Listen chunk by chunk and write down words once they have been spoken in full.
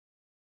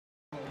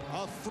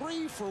A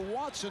 3 for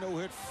Watson, who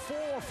hit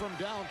 4 from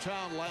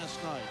downtown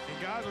last night.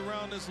 And guys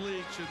around this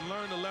league should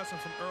learn the lesson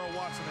from Earl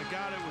Watson, a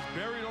guy that was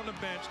buried on the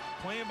bench,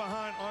 playing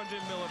behind R.J.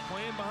 Miller,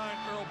 playing behind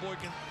Earl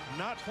Boykin,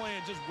 not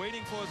playing, just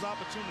waiting for his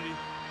opportunity.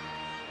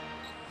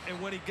 And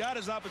when he got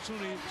his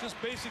opportunity,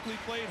 just basically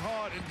played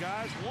hard, and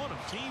guys want him.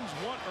 Teams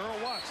want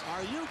Earl Watson.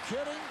 Are you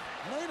kidding?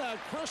 Nenad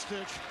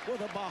Krstic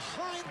with a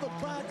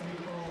behind-the-back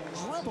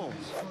dribble.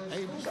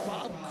 A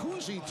Bob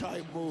Cousy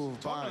type move.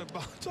 Talking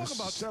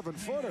about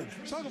 7-footer.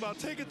 Talk about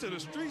take it to the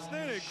streets.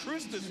 Nenad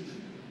Krstic,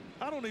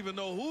 I don't even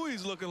know who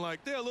he's looking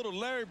like there. Little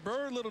Larry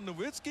Bird, little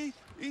Nowitzki.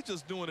 He's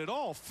just doing it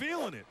all,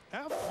 feeling it.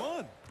 Have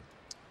fun.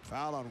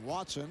 Foul on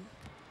Watson.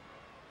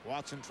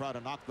 Watson tried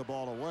to knock the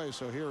ball away,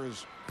 so here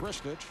is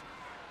Krstic.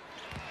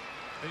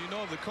 And you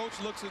know, if the coach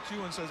looks at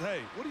you and says, hey,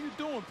 what are you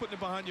doing putting it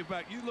behind your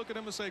back? You look at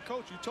him and say,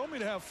 Coach, you told me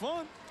to have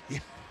fun. Yeah,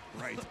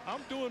 right.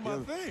 I'm doing my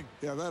thing.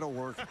 Yeah, that'll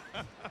work.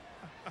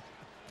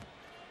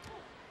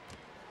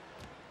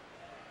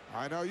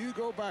 I know you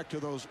go back to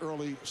those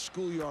early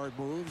schoolyard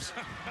moves.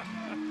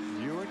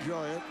 You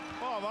enjoy it.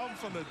 Bob, I'm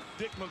from the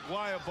Dick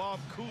McGuire, Bob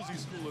Cousy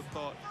school of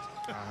thought.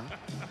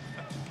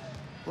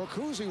 Well,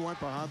 Cousy went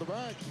behind the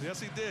back.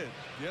 Yes, he did.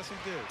 Yes, he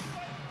did.